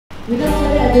Without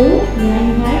further ado, may I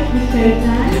invite Ms. Carrie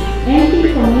Tan,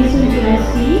 MP from Nee Soon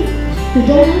to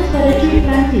join us for the tree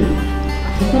planting.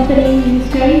 Accompanying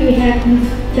Ms. Carrie, we have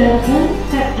Mr.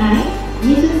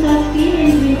 Nee Soon South Clean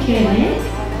and Green Chairman,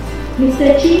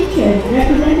 Mr. Chin Chen,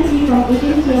 representative from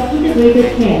Agency of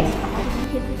Integrated Care.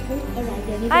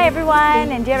 Hi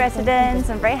everyone and dear residents,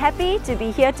 I'm very happy to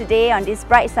be here today on this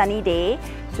bright sunny day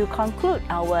to conclude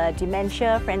our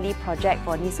Dementia Friendly project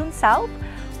for Nee Soon South,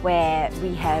 where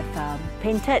we have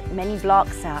painted many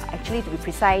blocks, actually to be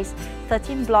precise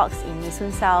 13 blocks in Nee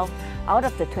Soon South out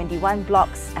of the 21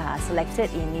 blocks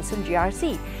selected in Nee Soon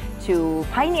GRC to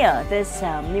pioneer this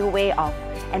new way of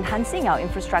enhancing our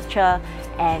infrastructure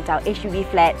and our HDB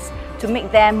flats to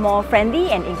make them more friendly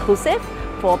and inclusive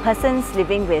for persons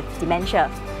living with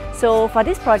dementia. So for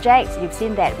this project, you've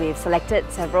seen that we've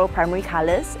selected several primary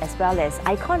colours as well as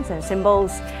icons and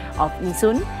symbols of Nee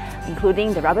Soon,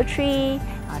 including the rubber tree,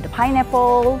 the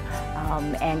pineapple,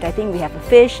 and I think we have a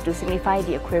fish to signify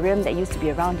the aquarium that used to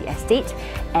be around the estate.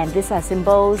 And these are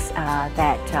symbols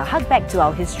that hark back to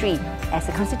our history as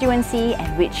a constituency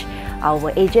and which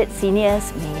our aged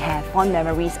seniors may have fond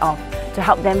memories of, to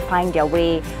help them find their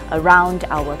way around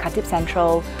our Khatib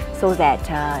Central, so that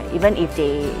even if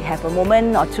they have a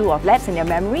moment or two of lapse in their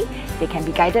memory, they can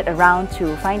be guided around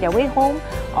to find their way home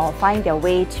or find their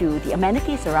way to the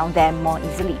amenities around them more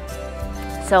easily.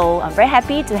 So I'm very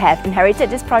happy to have inherited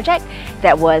this project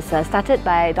that was started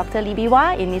by Dr. Li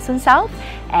Biwa in Nee Soon South,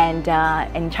 and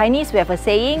in Chinese we have a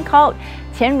saying called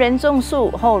前人种树，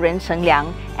后人乘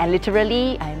凉, and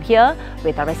literally I'm here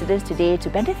with our residents today to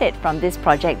benefit from this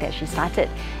project that she started.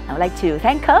 I would like to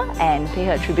thank her and pay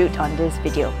her tribute on this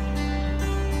video.